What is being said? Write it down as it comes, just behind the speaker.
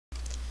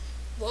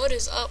What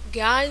is up,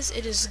 guys?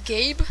 It is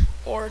Gabe,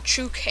 or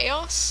True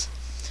Chaos,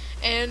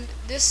 and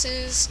this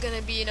is going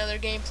to be another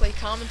gameplay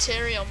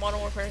commentary on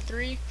Modern Warfare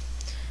 3.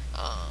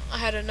 I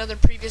had another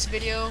previous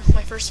video,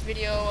 my first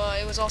video,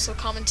 it was also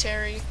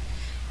commentary.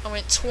 I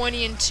went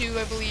 20-2,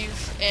 I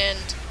believe,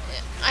 and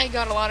I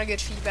got a lot of good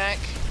feedback.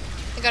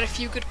 I got a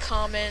few good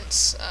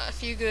comments, a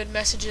few good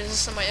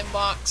messages in my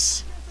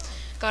inbox.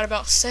 Got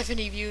about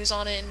 70 views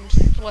on it in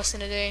less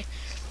than a day,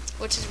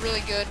 which is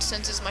really good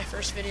since it's my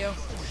first video.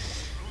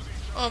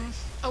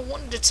 I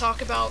wanted to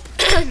talk about,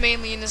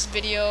 mainly in this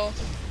video,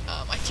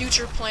 my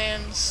future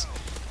plans,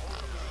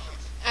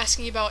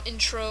 asking about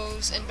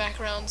intros and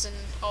backgrounds and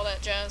all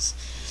that jazz.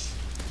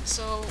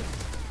 So,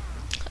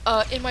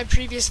 in my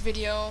previous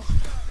video,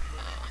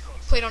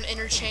 played on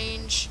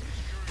Interchange.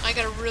 I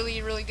got a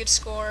really good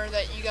score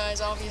that you guys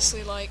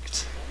obviously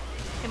liked,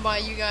 and by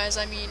you guys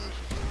I mean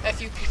a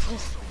few people.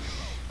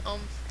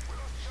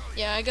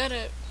 Yeah, I got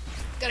a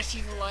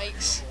few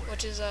likes,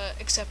 which is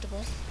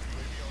acceptable.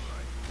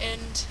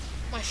 And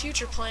my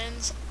future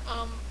plans,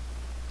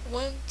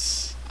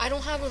 once I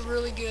don't have a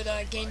really good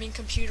gaming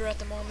computer at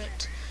the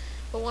moment,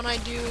 but when I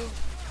do,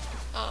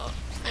 I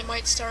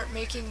might start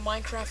making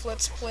Minecraft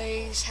Let's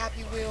Plays,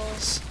 Happy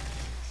Wheels,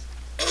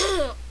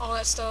 all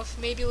that stuff.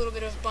 Maybe a little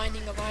bit of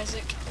Binding of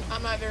Isaac.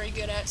 I'm not very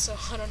good at, so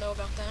I don't know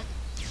about that.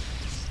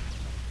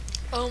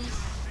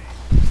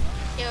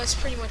 Yeah, that's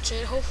pretty much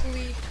it.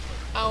 Hopefully,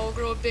 I'll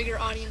grow a bigger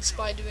audience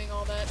by doing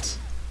all that,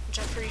 which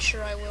I'm pretty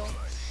sure I will.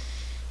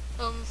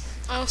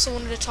 I also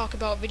wanted to talk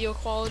about video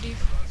quality.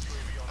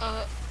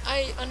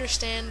 I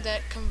understand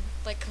that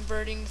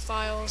converting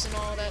files and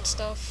all that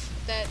stuff,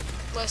 that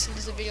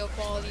lessens the video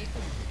quality,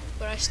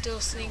 but I still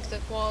think the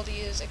quality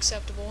is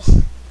acceptable.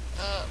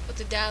 With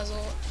the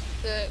Dazzle,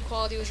 the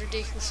quality was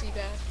ridiculously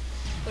bad,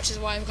 which is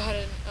why I've got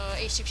an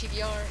HD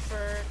PVR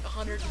for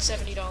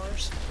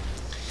 $170,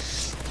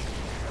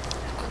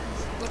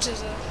 which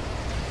is a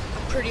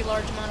pretty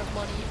large amount of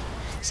money,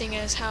 seeing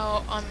as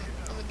how I'm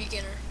a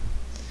beginner.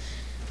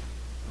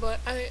 But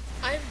I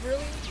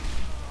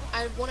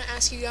want to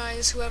ask you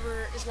guys,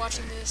 whoever is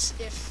watching this,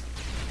 if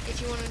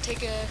you want to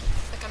take a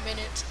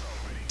minute,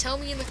 tell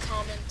me in the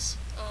comments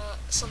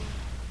some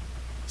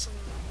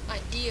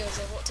ideas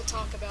of what to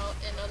talk about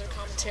in other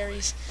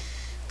commentaries,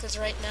 because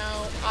right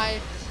now I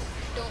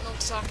don't know what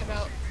to talk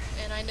about,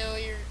 and I know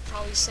you're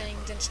probably saying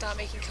then stop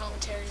making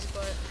commentaries,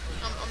 but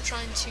I'm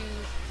trying to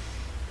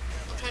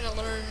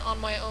learn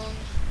on my own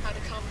how to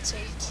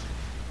commentate.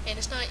 And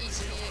it's not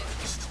easy.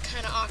 It's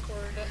kind of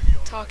awkward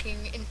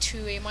talking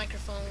into a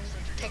microphone,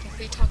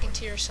 technically talking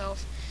to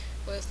yourself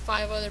with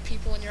 5 other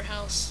people in your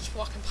house just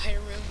walking by your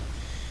room.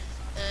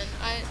 And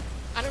I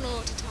don't know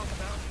what to talk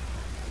about.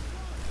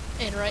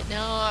 And right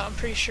now, I'm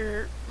pretty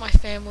sure my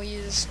family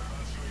is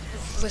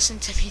listening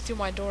to me through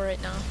my door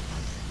right now.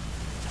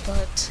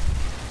 But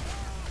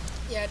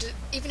yeah,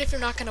 even if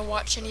you're not going to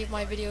watch any of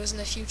my videos in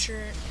the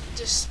future,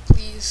 just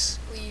please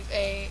leave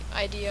a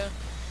idea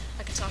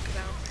I can talk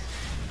about.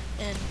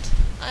 And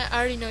I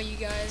already know you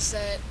guys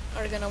that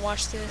are going to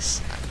watch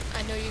this.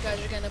 I know you guys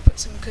are going to put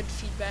some good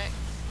feedback,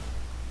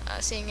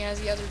 seeing as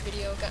the other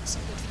video got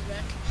some good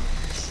feedback.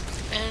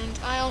 And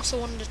I also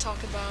wanted to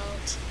talk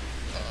about,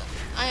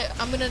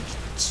 I'm going to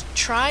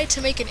try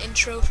to make an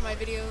intro for my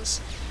videos,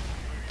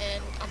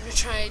 and I'm going to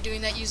try doing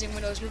that using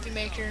Windows Movie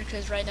Maker,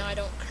 because right now I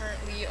don't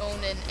currently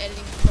own an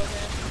editing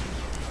program.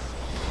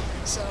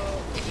 So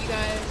if you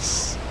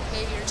guys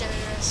maybe are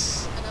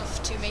generous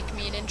enough to make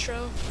me an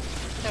intro,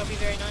 that would be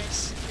very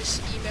nice.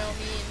 Just email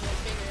me and we'll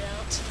figure it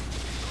out.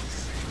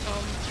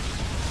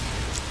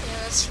 Yeah,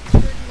 that's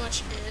pretty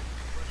much it.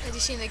 As you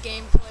see in the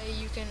gameplay,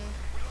 you can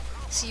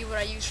see what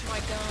I use for my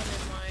gun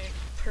and my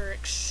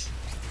perks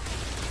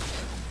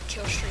and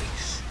kill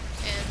streaks.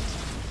 And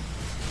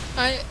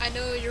I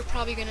know you're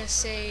probably gonna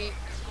say,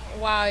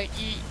 wow,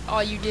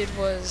 all you did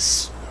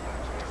was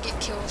get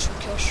kills from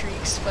kill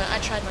streaks, but I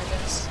tried my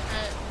best.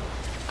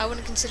 I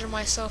wouldn't consider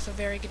myself a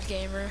very good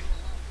gamer.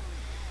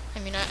 I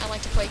mean, I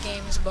like to play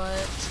games,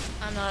 but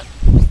I'm not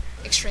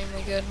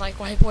extremely good, like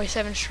White Boy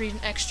 7th Street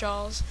and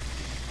X-Jaws,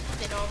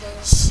 and all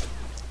those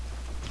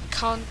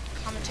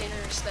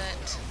commentators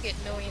that get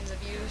millions of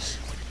views.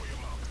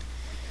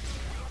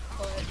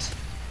 But,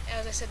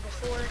 as I said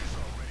before,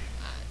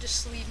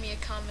 just leave me a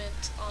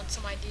comment on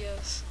some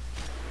ideas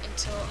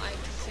until I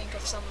can think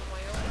of some of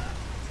my own.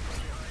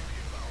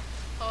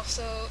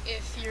 Also,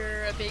 if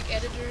you're a big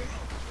editor,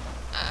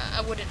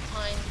 I wouldn't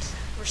mind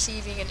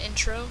receiving an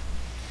intro.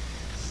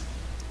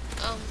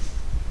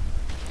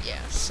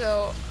 Yeah,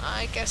 so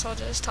I guess I'll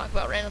just talk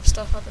about random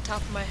stuff off the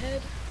top of my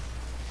head.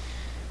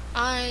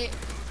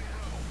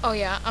 Oh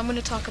yeah, I'm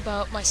gonna talk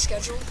about my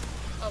schedule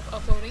of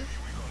uploading.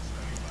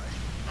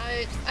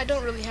 I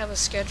don't really have a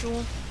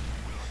schedule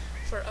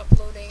for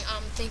uploading.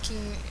 I'm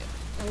thinking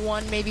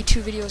 1, maybe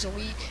 2 videos a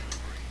week,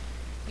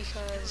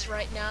 because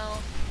right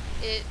now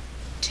it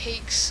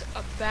takes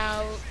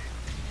about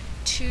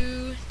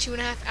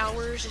 2.5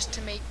 hours just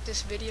to make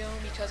this video,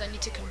 because I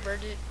need to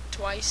convert it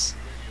twice,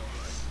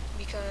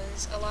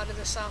 because a lot of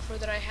the software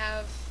that I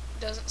have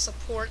doesn't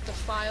support the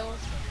file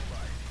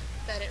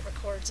that it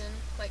records in,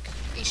 like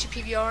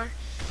HDPVR.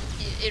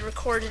 It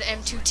recorded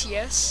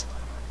M2TS.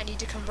 I need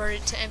to convert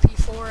it to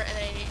MP4, and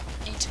I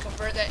need to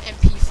convert that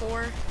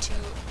MP4 to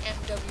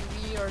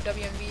MW3 or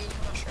WMV,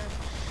 I'm not sure.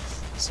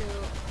 So,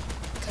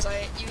 because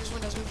I use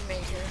Windows Movie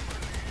Maker,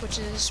 which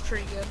is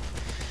pretty good.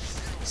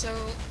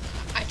 So,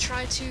 I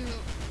try to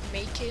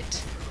make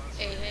it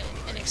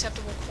an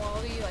acceptable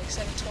quality, like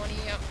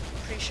 720. I'm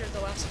pretty sure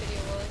the last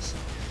video was.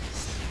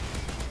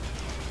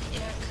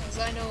 Yeah, because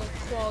I know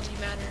quality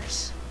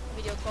matters.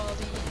 Video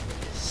quality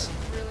is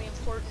really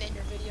important in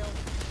your video,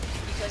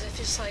 because if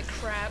it's like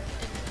crap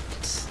and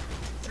it's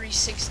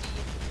 360,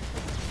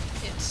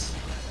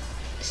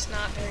 it's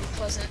not very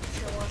pleasant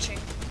if you're watching.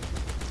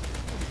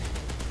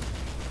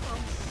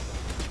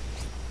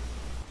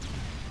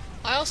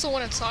 I also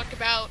want to talk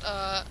about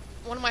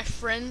one of my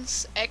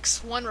friends,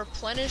 X1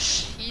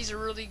 Replenish. He's a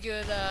really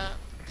good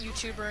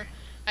YouTuber.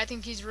 I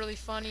think he's really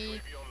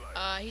funny.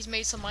 He's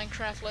made some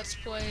Minecraft Let's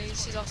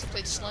Plays. He's also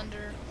played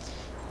Slender.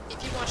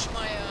 If you watched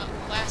my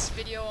last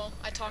video,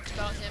 I talked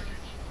about him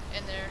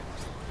in there.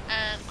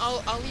 And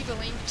I'll leave a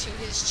link to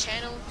his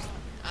channel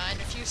in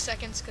a few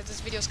seconds, because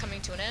this video is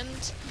coming to an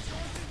end.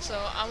 So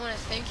I want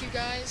to thank you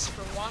guys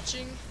for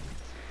watching,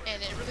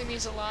 and it really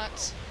means a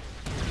lot.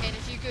 And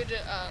if you could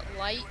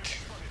like,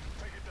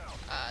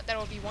 that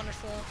would be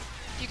wonderful.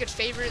 If you could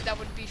favorite, that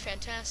would be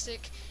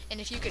fantastic. And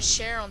if you could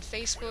share on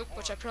Facebook,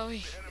 which I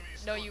probably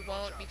know you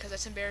won't because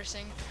it's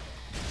embarrassing.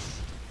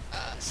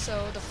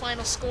 So the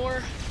final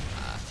score,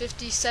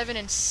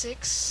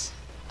 57-6,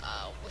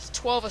 with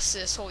 12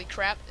 assists. Holy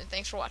crap! And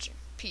thanks for watching.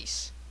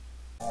 Peace.